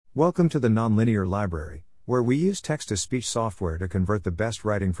Welcome to the Nonlinear Library, where we use text-to-speech software to convert the best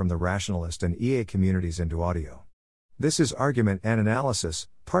writing from the Rationalist and EA communities into audio. This is Argument and Analysis,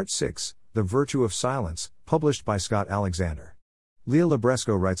 Part 6, The Virtue of Silence, published by Scott Alexander. Leah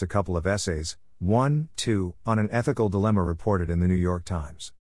Libresco writes a couple of essays, 1, 2, on an ethical dilemma reported in the New York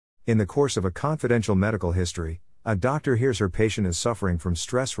Times. In the course of a confidential medical history, a doctor hears her patient is suffering from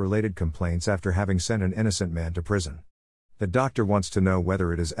stress-related complaints after having sent an innocent man to prison. The doctor wants to know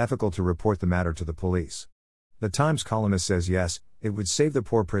whether it is ethical to report the matter to the police. The Times columnist says yes, it would save the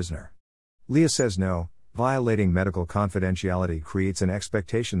poor prisoner. Leah says no, violating medical confidentiality creates an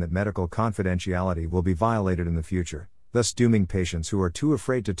expectation that medical confidentiality will be violated in the future, thus dooming patients who are too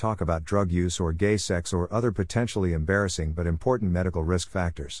afraid to talk about drug use or gay sex or other potentially embarrassing but important medical risk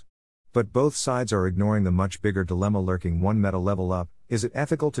factors. But both sides are ignoring the much bigger dilemma lurking one meta level up. Is it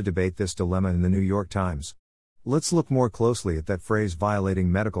ethical to debate this dilemma in the New York Times? Let's look more closely at that phrase.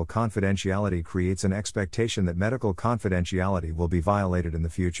 Violating medical confidentiality creates an expectation that medical confidentiality will be violated in the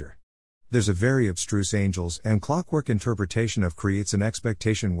future. There's a very abstruse angels-and-clockwork interpretation of creates an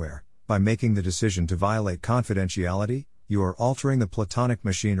expectation where, by making the decision to violate confidentiality, you are altering the Platonic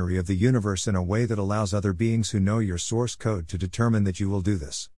machinery of the universe in a way that allows other beings who know your source code to determine that you will do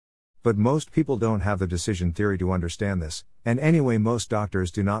this. But most people don't have the decision theory to understand this, and anyway most doctors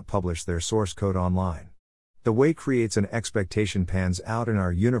do not publish their source code online. The way creates an expectation pans out in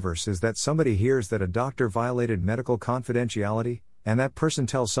our universe is that somebody hears that a doctor violated medical confidentiality, and that person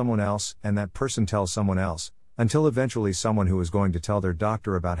tells someone else, and that person tells someone else, until eventually someone who is going to tell their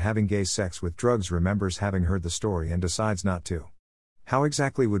doctor about having gay sex with drugs remembers having heard the story and decides not to. How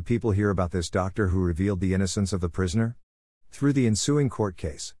exactly would people hear about this doctor who revealed the innocence of the prisoner? Through the ensuing court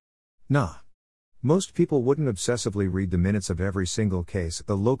case. Nah. Most people wouldn't obsessively read the minutes of every single case at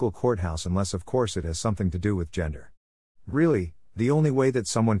the local courthouse unless of course it has something to do with gender. Really, the only way that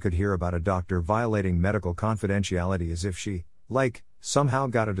someone could hear about a doctor violating medical confidentiality is if she, somehow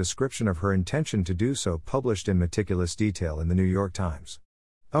got a description of her intention to do so published in meticulous detail in the New York Times.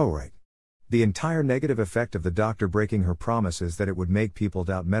 Oh right. The entire negative effect of the doctor breaking her promise is that it would make people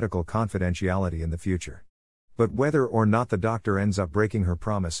doubt medical confidentiality in the future. But whether or not the doctor ends up breaking her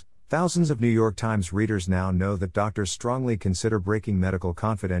promise, thousands of New York Times readers now know that doctors strongly consider breaking medical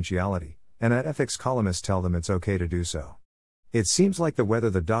confidentiality, and that ethics columnists tell them it's okay to do so. It seems like whether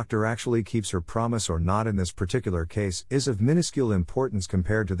the doctor actually keeps her promise or not in this particular case is of minuscule importance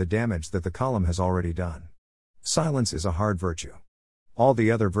compared to the damage that the column has already done. Silence is a hard virtue. All the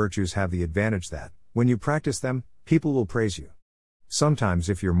other virtues have the advantage that, when you practice them, people will praise you. Sometimes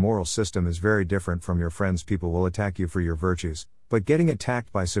if your moral system is very different from your friends, people will attack you for your virtues, but getting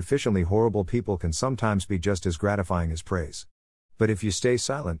attacked by sufficiently horrible people can sometimes be just as gratifying as praise. But if you stay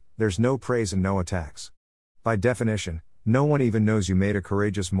silent, there's no praise and no attacks. By definition, no one even knows you made a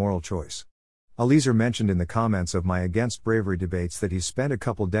courageous moral choice. Eliezer mentioned in the comments of my Against Bravery Debates that he's spent a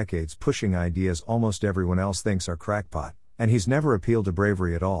couple decades pushing ideas almost everyone else thinks are crackpot, and he's never appealed to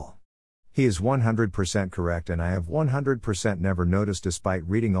bravery at all. He is 100% correct, and I have 100% never noticed despite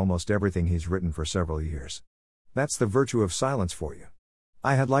reading almost everything he's written for several years. That's the virtue of silence for you.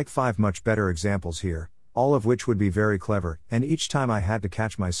 I had 5 much better examples here, all of which would be very clever, and each time I had to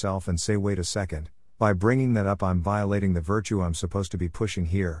catch myself and say wait a second, by bringing that up I'm violating the virtue I'm supposed to be pushing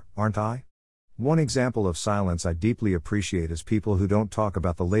here, aren't I? One example of silence I deeply appreciate is people who don't talk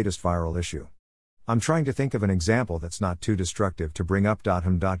about the latest viral issue. I'm trying to think of an example that's not too destructive to bring up.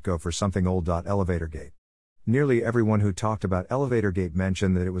 Go for something old. Elevatorgate. Nearly everyone who talked about Elevatorgate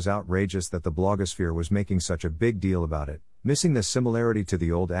mentioned that it was outrageous that the blogosphere was making such a big deal about it, missing the similarity to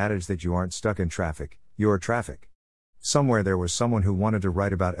the old adage that you aren't stuck in traffic, you're traffic. Somewhere there was someone who wanted to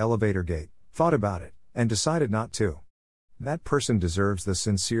write about Elevatorgate, thought about it, and decided not to. That person deserves the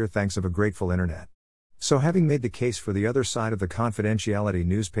sincere thanks of a grateful internet. So having made the case for the other side of the confidentiality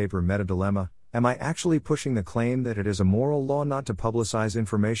newspaper meta-dilemma, am I actually pushing the claim that it is a moral law not to publicize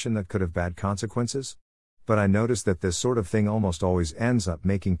information that could have bad consequences? But I notice that this sort of thing almost always ends up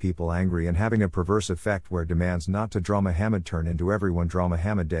making people angry and having a perverse effect where demands not to draw Muhammad turn into everyone draw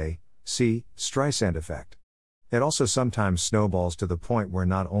Muhammad Day, see, Streisand effect. It also sometimes snowballs to the point where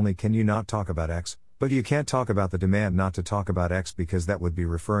not only can you not talk about X, but you can't talk about the demand not to talk about X because that would be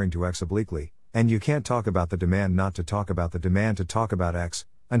referring to X obliquely, and you can't talk about the demand not to talk about the demand to talk about X,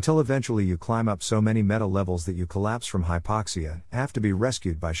 until eventually you climb up so many meta levels that you collapse from hypoxia and have to be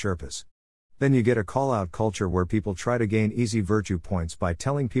rescued by Sherpas. Then you get a call-out culture where people try to gain easy virtue points by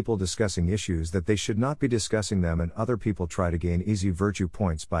telling people discussing issues that they should not be discussing them, and other people try to gain easy virtue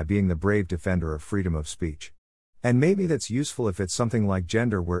points by being the brave defender of freedom of speech. And maybe that's useful if it's something like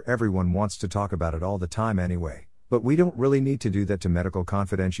gender where everyone wants to talk about it all the time anyway, But we don't really need to do that to medical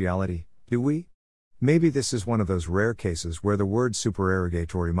confidentiality, do we? Maybe this is one of those rare cases where the word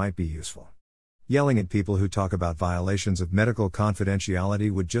supererogatory might be useful. Yelling at people who talk about violations of medical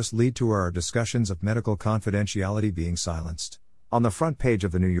confidentiality would just lead to our discussions of medical confidentiality being silenced on the front page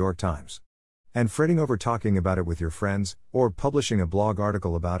of the New York Times. And fretting over talking about it with your friends, or publishing a blog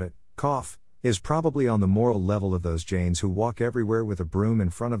article about it, is probably on the moral level of those Janes who walk everywhere with a broom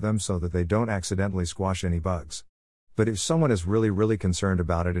in front of them so that they don't accidentally squash any bugs. But if someone is really concerned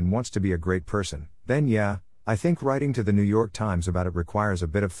about it and wants to be a great person, then yeah, I think writing to the New York Times about it requires a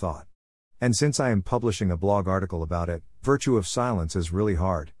bit of thought. And since I am publishing a blog article about it, virtue of silence is really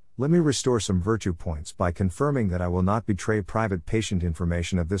hard. Let me restore some virtue points by confirming that I will not betray private patient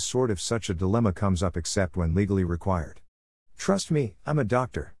information of this sort if such a dilemma comes up except when legally required. Trust me, I'm a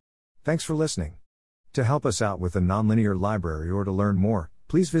doctor. Thanks for listening. To help us out with the Nonlinear Library or to learn more,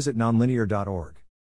 please visit nonlinear.org.